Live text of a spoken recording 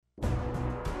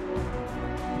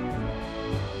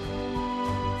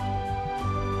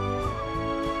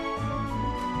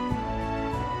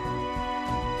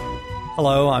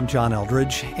Hello, I'm John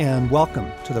Eldridge, and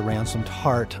welcome to the Ransomed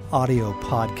Heart audio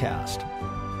podcast.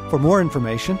 For more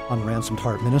information on Ransomed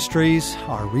Heart Ministries,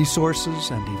 our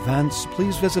resources and events,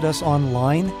 please visit us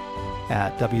online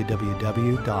at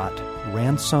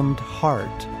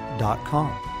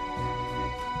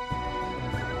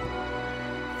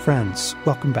www.ransomedheart.com. Friends,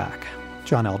 welcome back.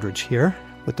 John Eldridge here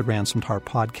with the Ransomed Heart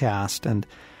podcast, and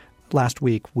last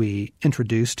week we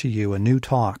introduced to you a new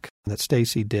talk that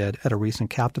Stasi did at a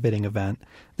recent Captivating event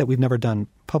that we've never done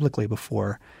publicly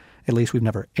before. At least we've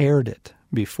never aired it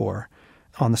before,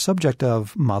 on the subject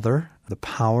of mother, the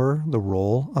power, the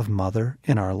role of mother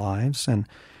in our lives, and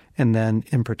then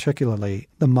in particularly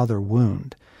the mother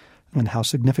wound and how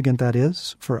significant that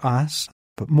is for us,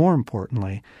 but more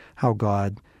importantly, how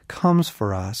God comes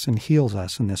for us and heals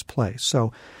us in this place.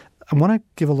 So I want to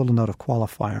give a little note of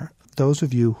qualifier. Those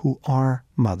of you who are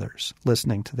mothers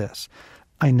listening to this,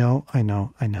 I know.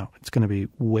 It's going to be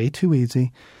way too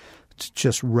easy to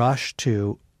just rush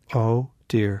to, oh,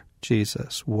 dear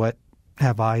Jesus, what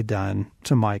have I done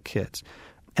to my kids?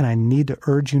 And I need to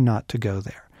urge you not to go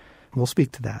there. We'll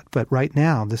speak to that. But right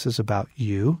now, this is about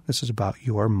you. This is about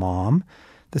your mom.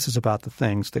 This is about the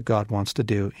things that God wants to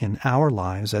do in our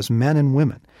lives as men and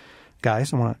women.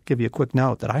 Guys, I want to give you a quick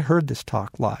note that I heard this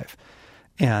talk live,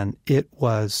 and it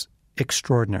was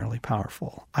extraordinarily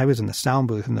powerful. I was in the sound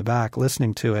booth in the back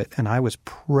listening to it, and I was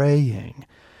praying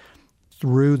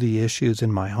through the issues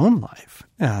in my own life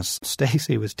as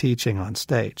Stasi was teaching on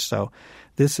stage. So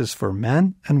this is for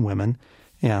men and women,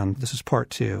 and this is part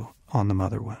 2 on the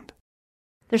mother wound.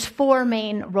 There's 4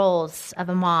 main roles of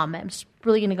a mom. I'm just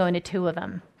really going to go into 2 of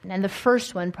them. And the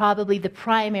first one, probably the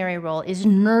primary role, is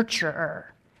nurturer.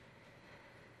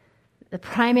 The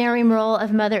primary role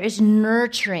of mother is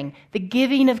nurturing, the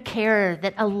giving of care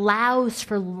that allows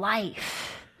for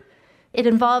life. It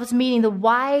involves meeting the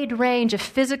wide range of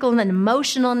physical and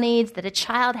emotional needs that a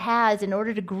child has in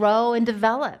order to grow and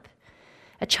develop.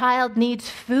 A child needs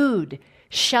food,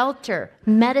 shelter,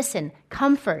 medicine,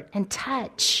 comfort, and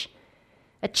touch.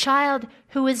 A child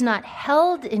who is not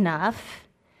held enough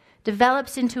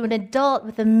develops into an adult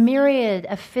with a myriad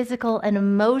of physical and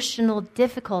emotional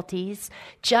difficulties,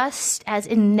 just as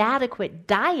inadequate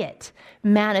diet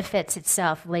manifests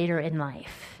itself later in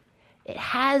life. It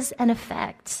has an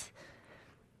effect.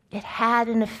 It had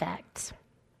an effect.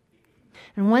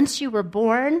 And once you were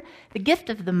born, the gift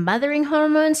of the mothering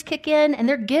hormones kick in, and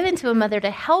they're given to a mother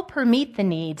to help her meet the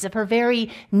needs of her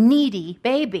very needy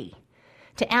baby,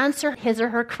 to answer his or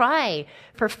her cry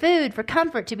for food, for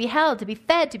comfort, to be held, to be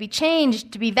fed, to be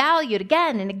changed, to be valued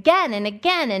again and again and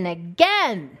again and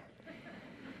again.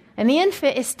 And the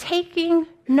infant is taking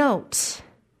note.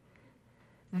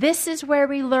 This is where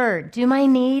we learn. Do my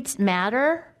needs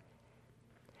matter?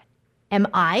 Am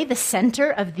I the center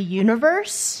of the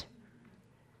universe?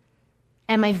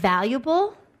 Am I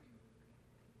valuable?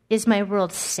 Is my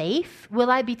world safe?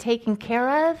 Will I be taken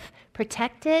care of,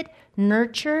 protected,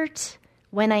 nurtured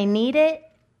when I need it?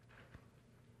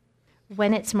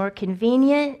 When it's more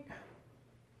convenient?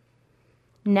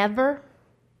 Never.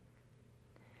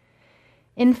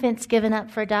 Infants given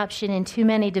up for adoption in too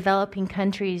many developing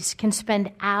countries can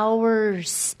spend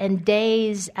hours and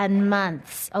days and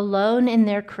months alone in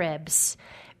their cribs,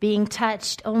 being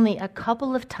touched only a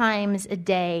couple of times a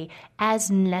day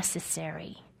as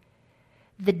necessary.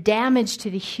 The damage to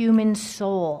the human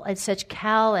soul at such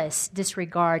callous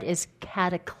disregard is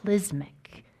cataclysmic.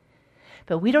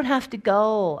 But we don't have to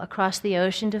go across the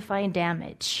ocean to find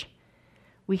damage.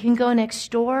 We can go next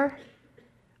door,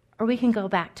 or we can go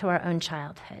back to our own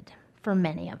childhood, for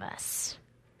many of us.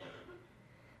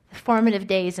 The formative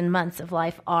days and months of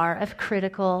life are of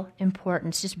critical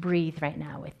importance. Just breathe right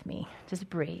now with me. Just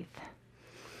breathe.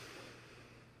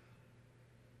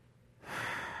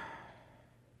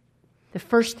 The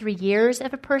first 3 years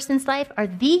of a person's life are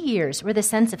the years where the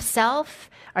sense of self,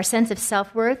 our sense of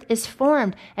self-worth, is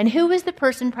formed. And who is the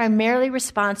person primarily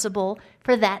responsible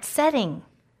for that setting?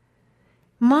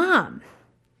 Mom.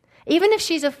 Even if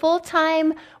she's a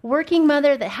full-time working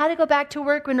mother that had to go back to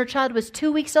work when her child was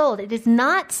 2 weeks old, it is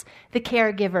not the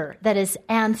caregiver that is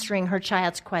answering her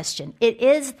child's question. It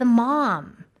is the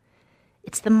mom.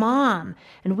 It's the mom.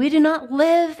 And we do not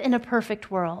live in a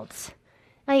perfect world.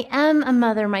 I am a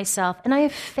mother myself, and I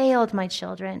have failed my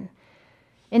children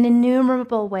in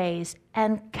innumerable ways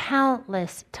and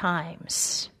countless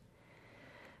times.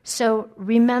 So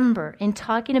remember, in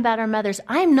talking about our mothers,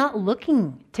 I'm not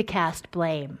looking to cast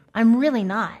blame. I'm really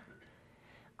not.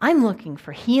 I'm looking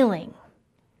for healing.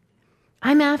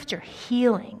 I'm after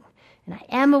healing. And I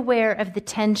am aware of the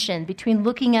tension between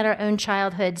looking at our own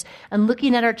childhoods and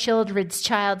looking at our children's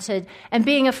childhood and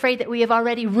being afraid that we have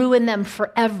already ruined them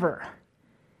forever.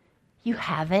 You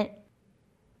haven't.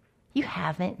 You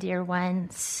haven't, dear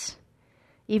ones.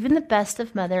 Even the best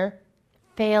of mother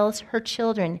fails her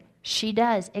children. She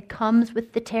does. It comes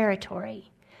with the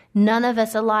territory. None of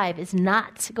us alive is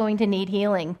not going to need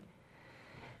healing.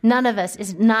 None of us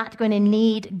is not going to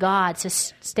need God. So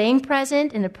staying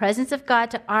present in the presence of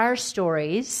God to our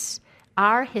stories,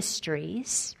 our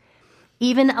histories,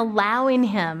 even allowing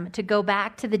him to go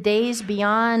back to the days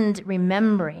beyond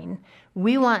remembering,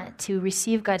 we want to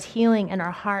receive God's healing in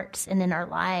our hearts and in our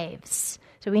lives.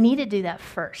 So we need to do that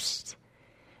first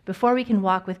before we can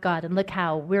walk with God and look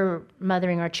how we're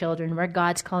mothering our children, where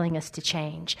God's calling us to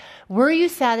change. Were you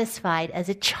satisfied as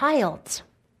a child?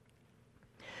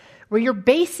 Were your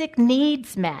basic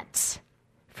needs met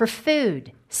for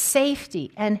food,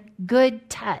 safety, and good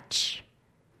touch?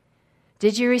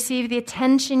 Did you receive the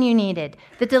attention you needed,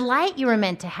 the delight you were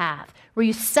meant to have? Were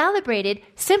you celebrated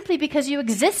simply because you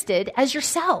existed as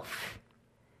yourself?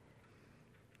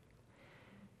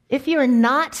 If you are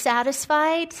not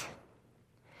satisfied,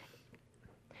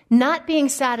 not being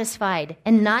satisfied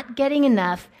and not getting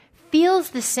enough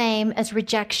feels the same as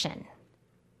rejection.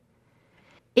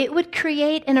 It would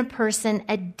create in a person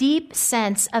a deep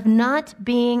sense of not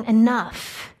being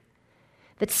enough,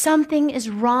 that something is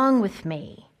wrong with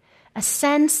me, a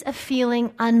sense of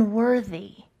feeling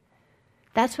unworthy.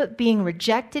 That's what being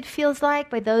rejected feels like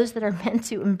by those that are meant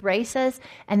to embrace us,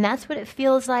 and that's what it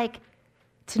feels like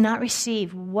to not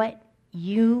receive what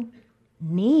you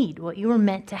need, what you were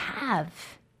meant to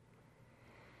have.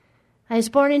 I was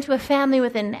born into a family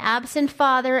with an absent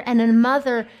father and a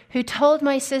mother who told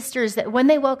my sisters that when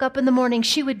they woke up in the morning,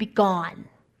 she would be gone.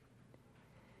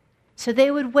 So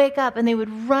they would wake up and they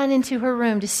would run into her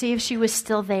room to see if she was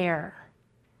still there.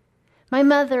 My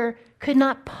mother could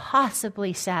not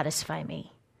possibly satisfy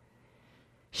me.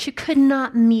 She could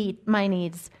not meet my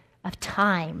needs of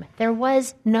time. There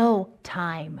was no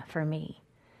time for me.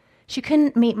 She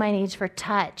couldn't meet my needs for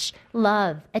touch,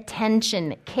 love,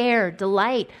 attention, care,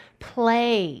 delight,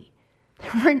 play.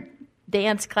 There weren't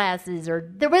dance classes,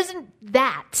 or there wasn't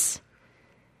that.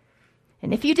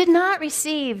 And if you did not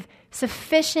receive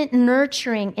sufficient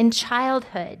nurturing in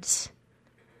childhood,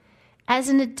 as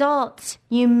an adult,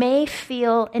 you may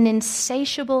feel an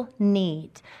insatiable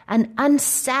need, an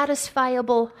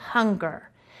unsatisfiable hunger,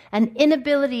 an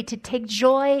inability to take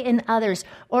joy in others,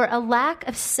 or a lack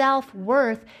of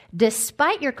self-worth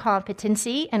despite your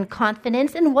competency and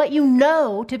confidence in what you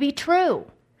know to be true.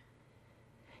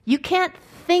 You can't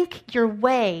think your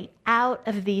way out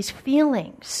of these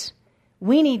feelings.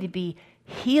 We need to be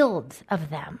healed of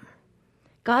them.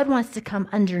 God wants to come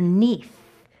underneath,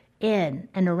 in,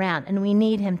 and around, and we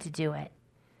need him to do it.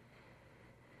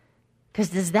 Because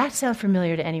does that sound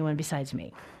familiar to anyone besides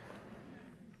me?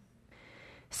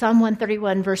 Psalm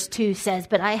 131 verse 2 says,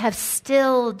 "But I have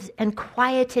stilled and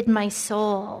quieted my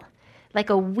soul like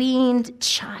a weaned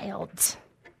child."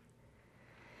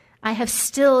 I have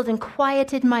stilled and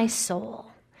quieted my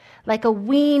soul like a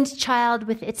weaned child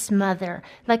with its mother.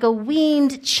 Like a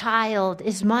weaned child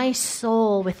is my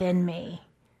soul within me.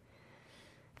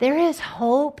 There is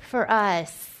hope for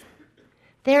us.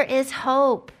 There is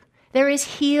hope. There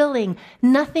is healing.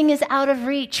 Nothing is out of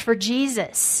reach for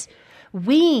Jesus.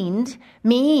 Weaned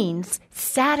means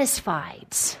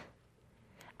satisfied.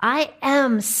 I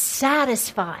am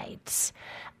satisfied.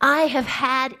 I have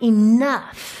had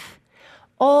enough.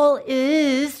 All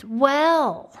is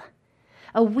well.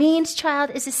 A weaned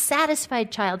child is a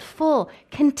satisfied child, full,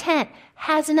 content,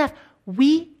 has enough.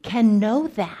 We can know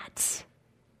that.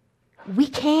 We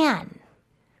can.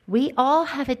 We all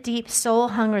have a deep soul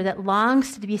hunger that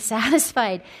longs to be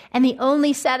satisfied, and the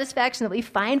only satisfaction that we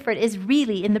find for it is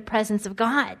really in the presence of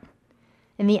God,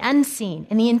 in the unseen,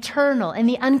 in the internal, in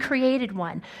the uncreated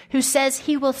one, who says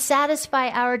he will satisfy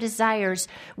our desires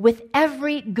with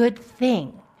every good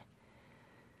thing,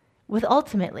 with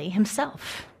ultimately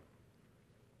himself.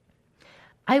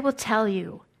 I will tell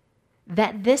you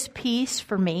that this piece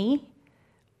for me,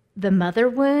 the mother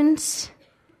wounds,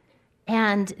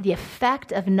 and the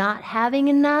effect of not having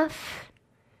enough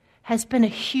has been a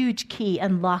huge key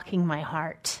unlocking my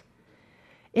heart.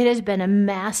 It has been a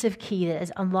massive key that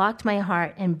has unlocked my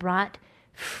heart and brought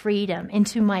freedom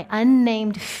into my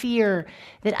unnamed fear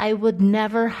that I would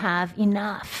never have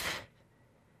enough.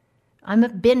 I'm a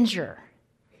binger.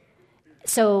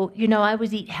 So, I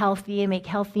would eat healthy and make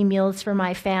healthy meals for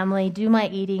my family, do my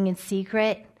eating in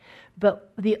secret.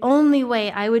 But the only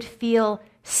way I would feel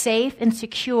safe and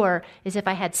secure is if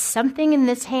I had something in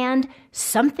this hand,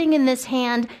 something in this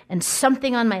hand, and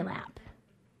something on my lap.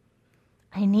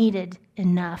 I needed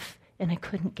enough, and I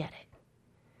couldn't get it.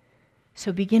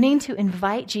 So beginning to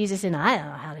invite Jesus in, I don't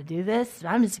know how to do this.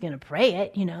 I'm just going to pray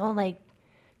it,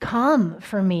 come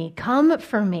for me, come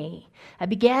for me. I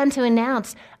began to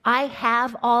announce, I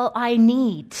have all I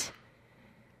need.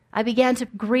 I began to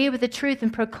agree with the truth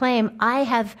and proclaim, I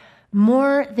have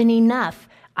more than enough.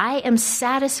 I am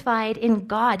satisfied in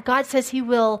God. God says he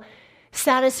will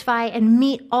satisfy and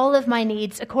meet all of my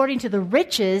needs according to the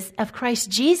riches of Christ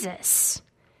Jesus.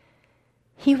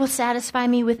 He will satisfy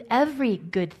me with every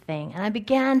good thing. And I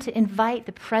began to invite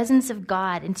the presence of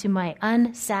God into my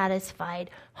unsatisfied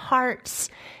hearts.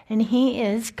 And he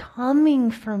is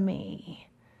coming for me.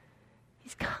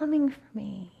 He's coming for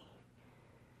me.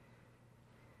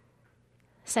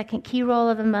 Second key role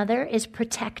of a mother is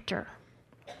protector.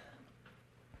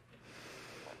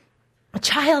 A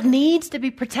child needs to be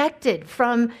protected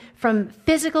from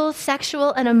physical,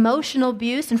 sexual, and emotional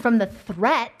abuse and from the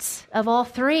threat of all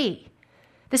three.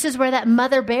 This is where that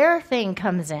mother bear thing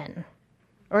comes in,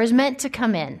 or is meant to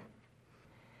come in.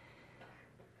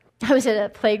 I was at a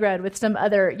playground with some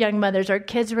other young mothers. Our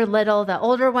kids were little. The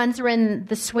older ones were in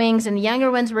the swings, and the younger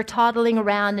ones were toddling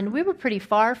around, and we were pretty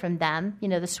far from them,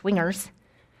 the swingers,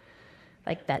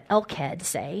 like that Elkhead,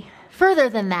 say. Further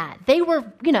than that, they were,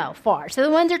 far. So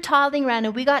the ones are toddling around,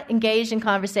 and we got engaged in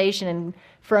conversation, and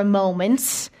for a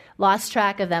moment, lost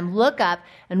track of them, look up,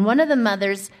 and one of the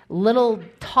mothers' little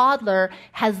toddler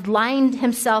has lined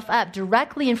himself up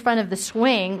directly in front of the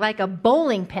swing like a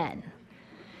bowling pin.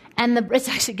 And it's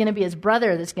actually going to be his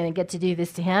brother that's going to get to do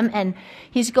this to him. And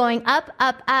he's going up,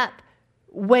 up, up.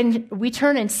 When we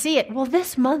turn and see it, well,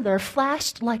 this mother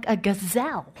flashed like a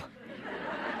gazelle.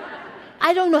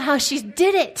 I don't know how she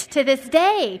did it to this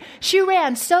day. She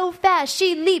ran so fast.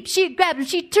 She leaped, she grabbed, and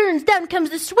she turns, down comes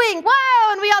the swing.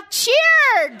 Wow, and we all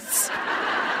cheered.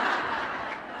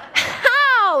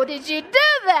 How did you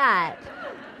do that?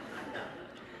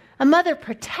 A mother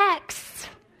protects,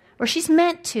 or she's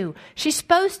meant to. She's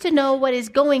supposed to know what is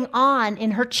going on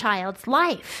in her child's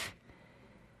life,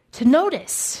 to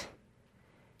notice,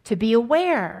 to be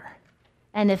aware,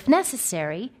 and if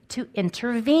necessary, to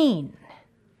intervene.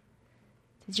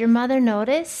 Did your mother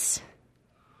notice?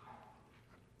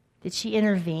 Did she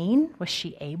intervene? Was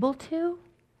she able to?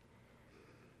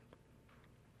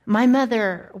 My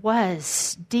mother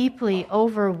was deeply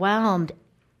overwhelmed,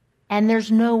 and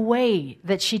there's no way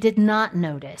that she did not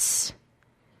notice.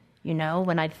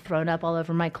 When I'd thrown up all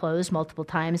over my clothes multiple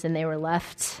times and they were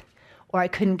left, or I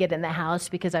couldn't get in the house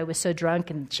because I was so drunk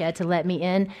and she had to let me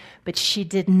in, but she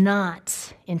did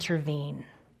not intervene.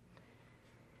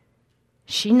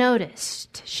 She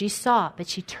noticed, she saw, but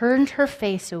she turned her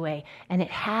face away, and it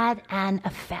had an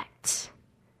effect.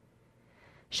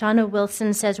 Shauna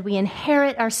Wilson says, we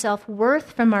inherit our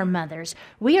self-worth from our mothers.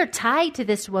 We are tied to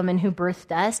this woman who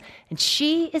birthed us, and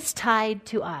she is tied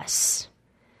to us.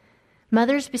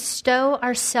 Mothers bestow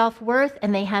our self-worth,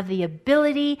 and they have the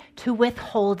ability to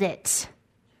withhold it.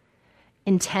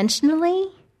 Intentionally,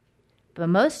 but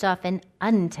most often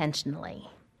unintentionally.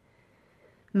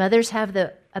 Mothers have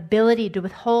the ability to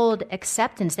withhold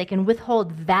acceptance. They can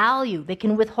withhold value. They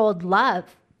can withhold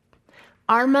love.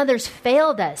 Our mothers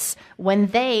failed us when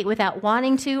they, without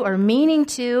wanting to or meaning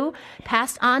to,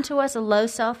 passed on to us a low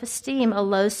self-esteem, a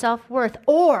low self-worth,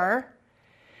 or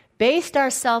based our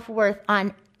self-worth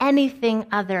on anything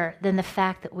other than the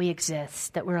fact that we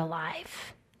exist, that we're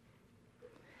alive.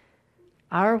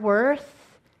 Our worth,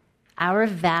 our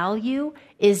value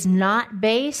is not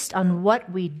based on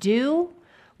what we do,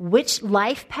 which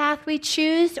life path we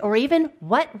choose, or even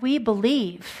what we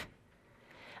believe.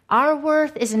 Our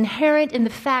worth is inherent in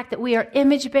the fact that we are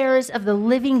image bearers of the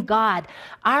living God.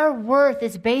 Our worth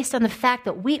is based on the fact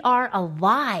that we are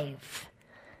alive.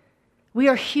 We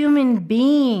are human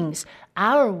beings.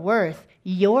 Our worth,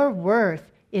 your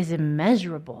worth, is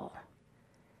immeasurable.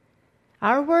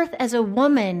 Our worth as a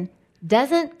woman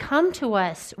doesn't come to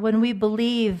us when we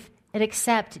believe and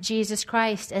accept Jesus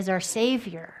Christ as our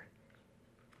Savior.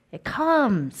 It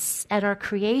comes at our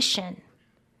creation.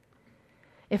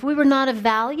 If we were not of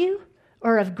value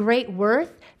or of great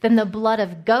worth, then the blood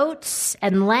of goats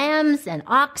and lambs and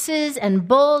oxes and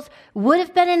bulls would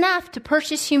have been enough to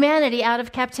purchase humanity out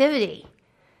of captivity.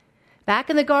 Back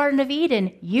in the Garden of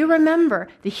Eden, you remember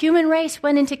the human race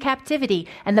went into captivity,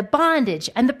 and the bondage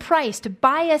and the price to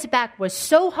buy us back was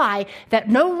so high that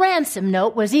no ransom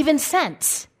note was even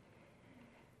sent.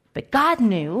 But God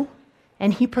knew,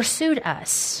 and he pursued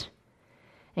us.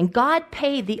 And God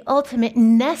paid the ultimate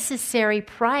necessary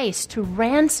price to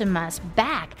ransom us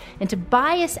back and to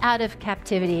buy us out of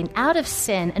captivity and out of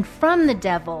sin and from the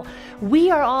devil. We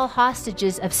are all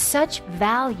hostages of such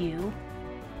value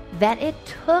that it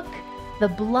took the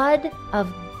blood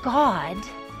of God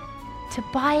to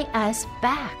buy us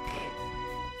back.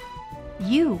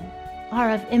 You are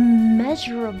of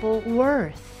immeasurable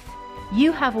worth.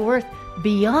 You have worth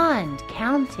beyond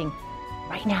counting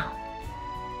right now.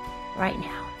 Right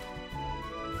now.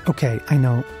 Okay, I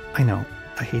know.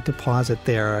 I hate to pause it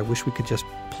there. I wish we could just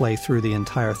play through the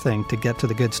entire thing to get to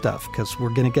the good stuff, because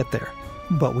we're going to get there.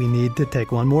 But we need to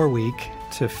take one more week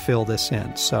to fill this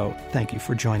in. So thank you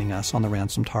for joining us on the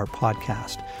Ransomed Heart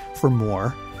podcast. For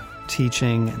more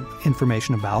teaching and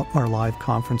information about our live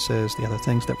conferences, the other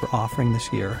things that we're offering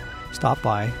this year, stop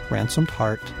by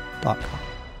ransomedheart.com.